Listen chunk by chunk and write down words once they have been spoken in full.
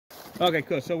Okay,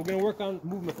 good. So we're going to work on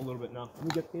movement a little bit now. Let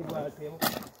me get the table out of the table.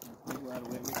 Table out of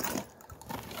the way.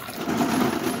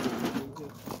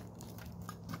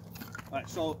 All right,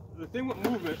 so the thing with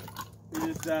movement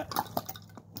is that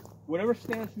whatever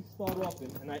stance you start off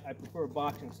in, and I prefer a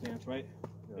boxing stance, right?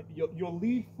 Yeah. Your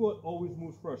lead foot always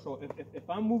moves first. So if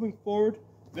I'm moving forward,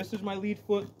 this is my lead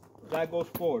foot, that goes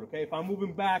forward, okay? If I'm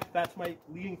moving back, that's my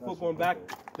leading foot going back,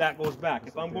 that goes back.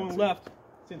 If I'm going left,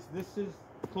 since this is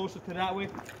closer to that way,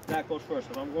 that goes first.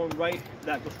 If I'm going right,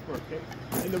 that goes first, okay?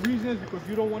 And the reason is because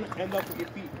you don't want to end up with your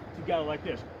feet together like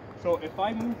this. So if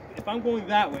I'm going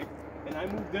that way, and I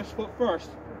move this foot first,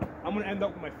 I'm going to end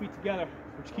up with my feet together,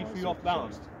 which keeps me off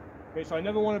balanced. Okay, so I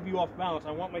never want to be off balance.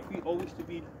 I want my feet always to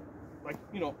be, like,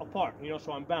 apart,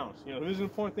 so I'm balanced. This is an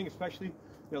important thing, especially,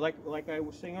 like I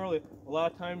was saying earlier, a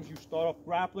lot of times you start off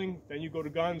grappling, then you go to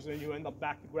guns, then you end up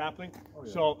back to grappling. Oh,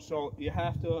 yeah. So you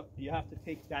have to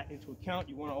take that into account.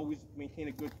 You want to always maintain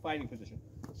a good fighting position.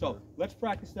 So let's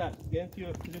practice that. Get into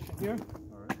your position here.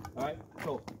 All right.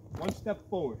 So one step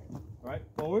forward. All right.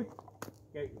 Forward.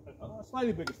 Okay. A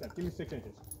slightly bigger step. Give me 6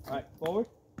 inches. All right. Forward.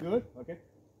 Good. Okay.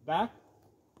 Back.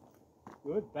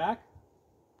 Good. Back.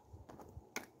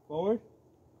 Forward.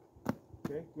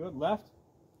 Okay. Good. Left.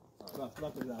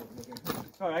 Left is out. Okay.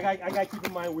 Sorry, I got to keep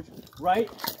in mind which. Right.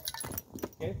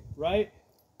 Okay. Right.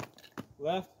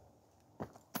 Left.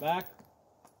 Back.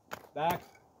 Back.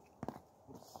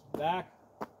 Back.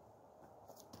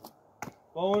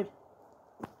 Forward.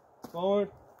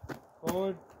 Forward.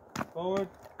 Forward. Forward.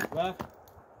 Left.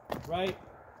 Right.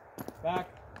 Back.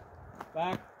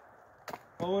 Back.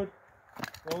 Forward.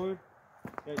 Forward.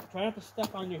 Okay. Try not to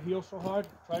step on your heel so hard.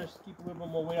 Try to keep a little bit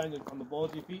more weight on the balls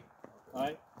of your feet. All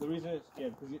right. The reason is,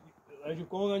 because as you're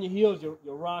going on your heels,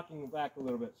 you're rocking back a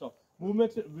little bit. So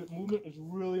movement is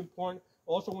really important.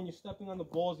 Also, when you're stepping on the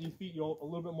balls of your feet, you're a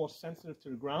little bit more sensitive to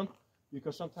the ground,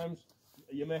 because sometimes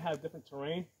you may have different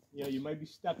terrain. You might be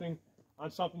stepping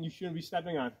on something you shouldn't be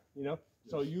stepping on. Yes.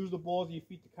 So use the balls of your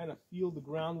feet to kind of feel the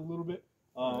ground a little bit.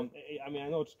 I mean, I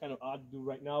know it's kind of odd to do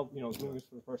right now, doing this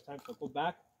for the first time. So go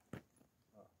back,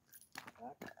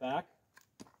 back,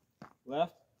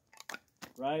 left,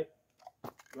 right,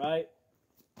 right,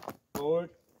 forward,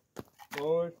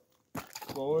 forward,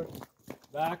 forward,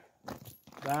 back,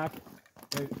 back.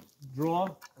 Okay. Draw.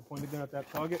 I point the gun at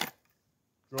that target.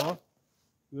 Draw.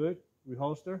 Good.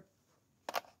 Reholster.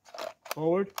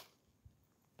 Forward.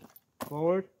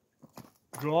 Forward.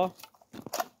 Draw.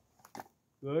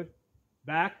 Good.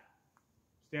 Back.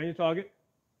 Stay on your target.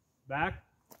 Back.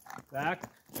 Back.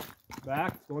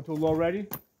 Back. Go into a low ready.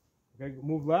 Okay.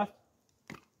 Move left.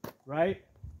 Right.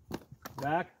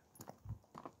 Back.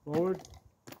 Forward.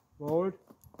 Forward.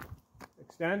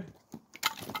 Extend.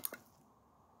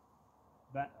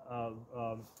 Back.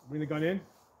 Bring the gun in.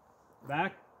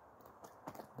 Back.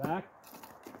 Back.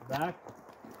 Back.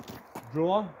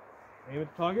 Draw. Aim at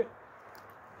the target.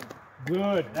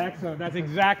 Good. Excellent. That's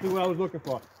exactly what I was looking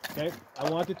for. Okay. I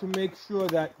wanted to make sure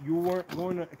that you weren't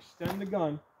going to extend the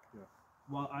gun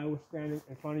while I was standing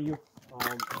in front of you.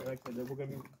 Like I said, we're going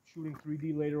to be shooting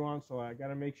 3D later on, so I got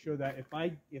to make sure that if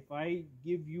I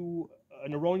give you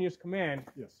an erroneous command,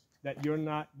 that you're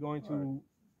not going to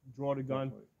draw the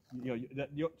gun. That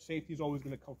your safety is always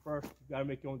going to come first. You got to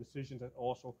make your own decisions, and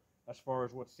also as far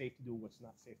as what's safe to do, what's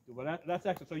not safe to do. But that's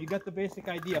excellent. So you get the basic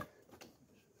idea.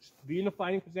 Be in a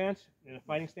fighting stance,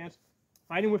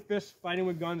 fighting with fists, fighting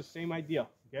with guns, same idea.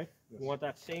 Okay, you want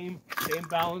that same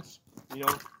balance.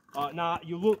 Now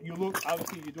you look.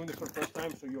 Obviously, you're doing this for the first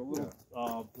time, so you're a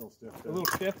little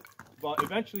stiff. But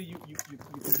eventually, you can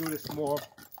do this more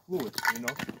fluid.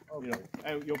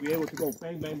 And you'll be able to go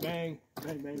bang, bang, bang,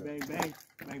 bang, bang, bang, bang,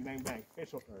 bang, bang, bang. Okay,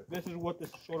 so this is what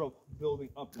this sort of building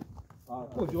up is.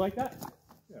 Cool. Do you like that?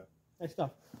 Yeah. Nice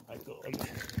stuff. All right, cool.